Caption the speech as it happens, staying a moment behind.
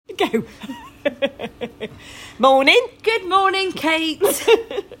Go. Morning. Good morning, Kate.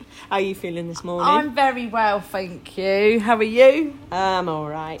 How are you feeling this morning? I'm very well, thank you. How are you? I'm all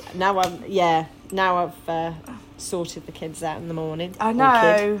right. Now I've sorted the kids out in the morning. I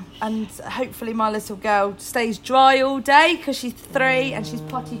know, and hopefully my little girl stays dry all day because she's 3 and she's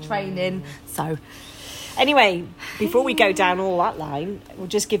potty training. So, anyway, before we go down all that line, we'll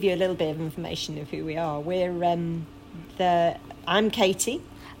just give you a little bit of information of who we are. I'm Katie.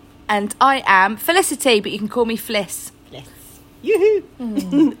 And I am Felicity, but you can call me Fliss. Fliss.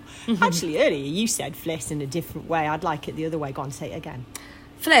 Yoo-hoo. Actually, earlier you said Fliss in a different way. I'd like it the other way. Go on, say it again.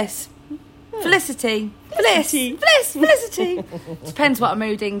 Fliss. Felicity. Fliss. Fliss. Felicity. Depends what I'm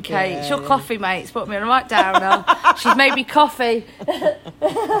mood in, Kate. It's your coffee, mate. It's put me on a right downer. She's made me coffee.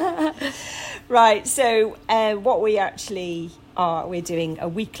 Right, so what we actually are, we're doing a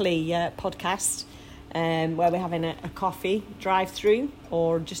weekly podcast where we're having a coffee drive-through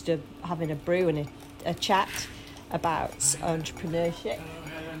or just having a brew and a chat about entrepreneurship.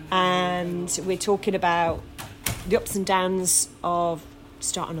 And we're talking about the ups and downs of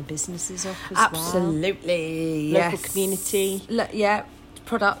starting our businesses off as Absolutely, well. Local community.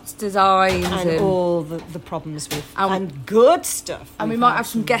 Product designs. And all the problems with and good stuff. And we might have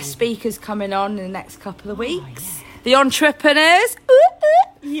some guest speakers coming on in the next couple of weeks. Yeah. The entrepreneurs.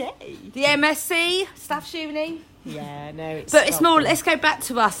 Yay. The MSc, staff uni. Yeah, no, it's more, let's go back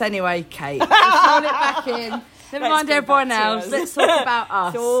to us anyway, Kate. Let's roll it back in. Never mind everyone else. Let's talk about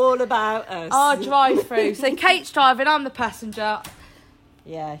us. It's all about us. Our drive-through. So Kate's driving, I'm the passenger.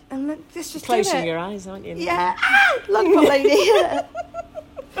 Yeah. And let's just closing your eyes, aren't you? Yeah. Lollipop lady.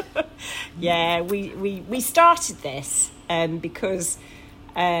 Yeah, we started this because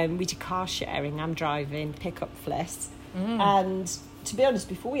we did car sharing. I'm driving, pick up Fliss. And to be honest,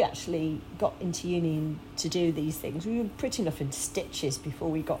 before we actually got into uni to do these things, we were pretty enough in stitches before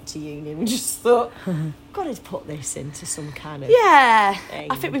we got to uni. We just thought, got to put this into some kind of thing.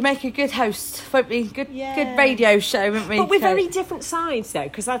 I think we'd make a good host, won't we? Good radio show, wouldn't we? But we're very different sides, though,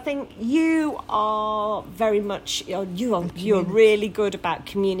 because I think you are very much, you're really good about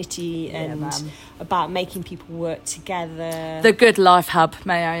community and about making people work together. The Good Life Hub,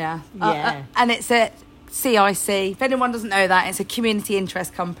 may I add. Yeah. And it's a CIC. If anyone doesn't know that, it's a community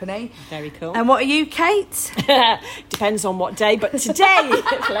interest company. Very cool. And what are you, Kate? Depends on what day, but today,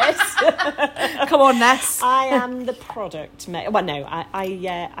 Fliss. Come on, Ness. I am the product. Well, no,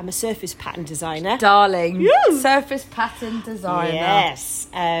 I'm a surface pattern designer. Darling. Woo! Surface pattern designer. Yes.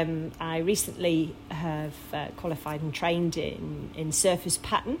 I recently have qualified and trained in surface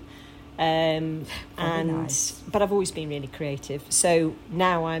pattern. Nice. But I've always been really creative, so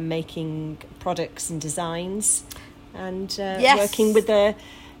now I'm making products and designs and working with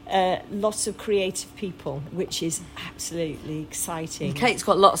lots of creative people, which is absolutely exciting. And Kate's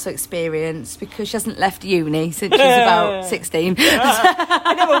got lots of experience because she hasn't left uni since she was about 16.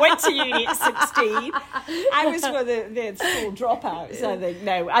 I never went to uni at 16. I was one of the school dropouts, I think.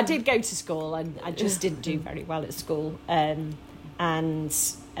 No, I did go to school and I just didn't do very well at school. I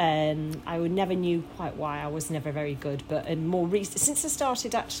never knew quite why. I was never very good, but since I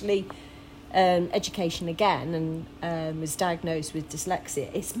started actually education again and was diagnosed with dyslexia,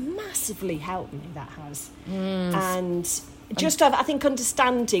 it's massively helped me. That has, and just I think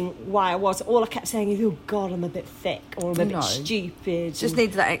understanding why all I kept saying is, "Oh God, I'm a bit thick," or "I'm a bit stupid." Just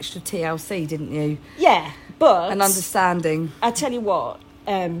needed that extra TLC, didn't you? Yeah, but an understanding. I tell you what.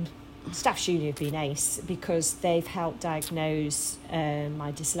 Staff uni have been ace because they've helped diagnose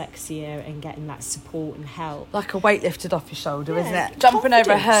my dyslexia and getting that support and help. Like a weight lifted off your shoulder, isn't it? Jumping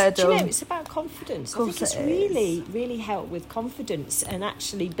over a hurdle. Do you know, it's about confidence. I think it's really, really helped with confidence and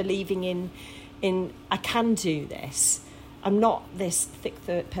actually believing in I can do this. I'm not this thick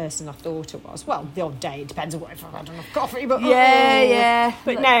person I thought it was. Well, the odd day, it depends on if I've had enough coffee. But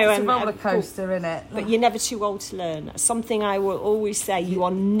But no, it's a roller coaster, isn't it? But you're never too old to learn. That's something I will always say. You are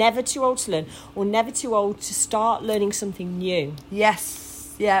never too old to learn, or never too old to start learning something new.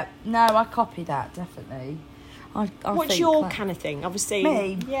 Yes. Yeah. No, I copy that definitely. What's your kind of thing? Obviously,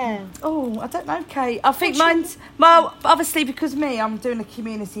 me. Yeah. Oh, I don't know, Kate. I think mine's obviously because I'm doing a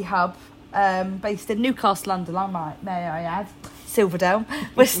community hub. Based in Newcastle under may I add, Silverdale.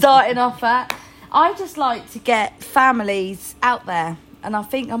 We're starting off at. I just like to get families out there, and I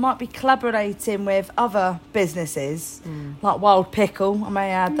think I might be collaborating with other businesses like Wild Pickle. I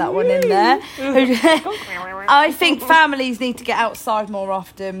may add that one in there. I think families need to get outside more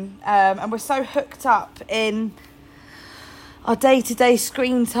often, and we're so hooked up in our day-to-day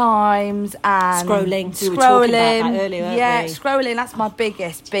screen times and scrolling. We were talking about that earlier, weren't yeah, we? scrolling. That's my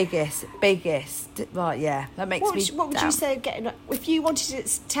biggest. Right, yeah, that makes me. What would down. you say? If you wanted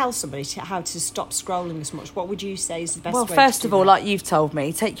to tell somebody how to stop scrolling as much, what would you say is the best way? Well, first to of do all, that? like you've told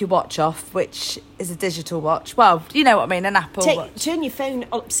me, take your watch off, which is a digital watch. Well, you know what I mean, an Apple watch. Turn your phone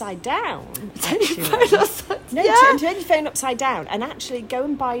upside down. Turn your phone upside No, yeah. turn your phone upside down and actually go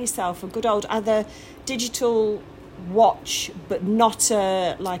and buy yourself a good old either digital watch, but not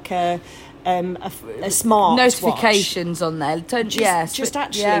a smart Notifications on there. Just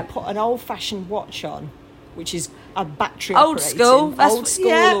actually put an old-fashioned watch on, which is a battery Old operated, school. old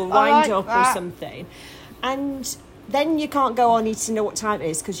school, or wind up that. or something, and then you can't go on need to know what time it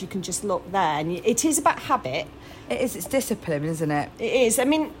is because you can just look there. And it is about habit. It is. It's discipline, isn't it? It is. I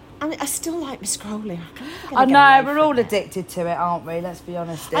mean, I still like my scrolling. I know we're all addicted to it, aren't we? Let's be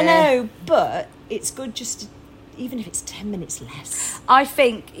honest. I know, but it's good just to, even if it's 10 minutes less. I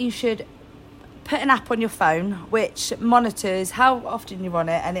think you should put an app on your phone which monitors how often you're on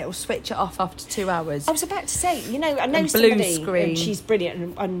it, and it will switch it off after 2 hours. I was about to say, I know blue somebody, screen. and she's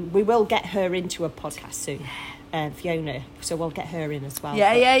brilliant, and we will get her into a podcast soon. Fiona, so we'll get her in as well.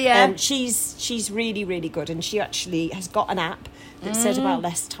 Yeah. She's really, really good, and she actually has got an app that said about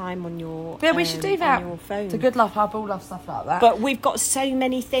less time on your Yeah, we should do that. on your phone. It's a good laugh. I all love stuff like that. But we've got so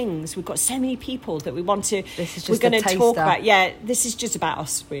many things. We've got so many people that we want to. This is just we're going a to talk taster. about. Yeah, this is just about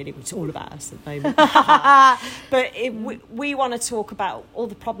us. Really, it's all about us at the moment. But we want to talk about all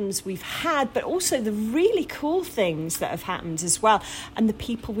the problems we've had, but also the really cool things that have happened as well, and the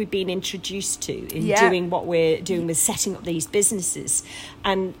people we've been introduced to in doing what we're doing with setting up these businesses,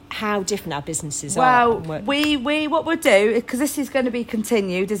 and how different our businesses are. Well, we what we'll do, because this is going to be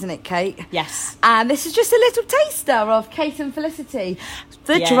continued, isn't it, Kate? Yes. And this is just a little taster of Kate and Felicity,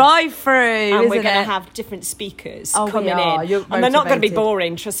 the Yeah. drive-through, And we're going to it? have different speakers Oh, we coming are. in. You're And they're not going to be motivated.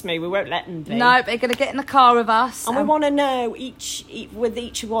 boring, trust me. We won't let them be. No, they're going to get in the car with us. And we want to know with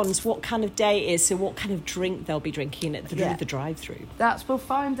each one's what kind of day it is, so what kind of drink they'll be drinking at the drive-through. We'll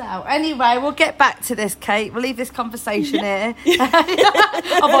find out. Anyway, we'll get back to this, Kate. We'll leave this conversation here.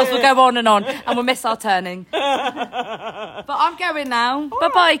 Otherwise, we'll go on and we'll miss our turning. But I'm going now.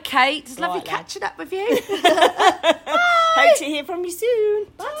 Bye-bye, Kate. It's lovely Right, lad. catching up with you.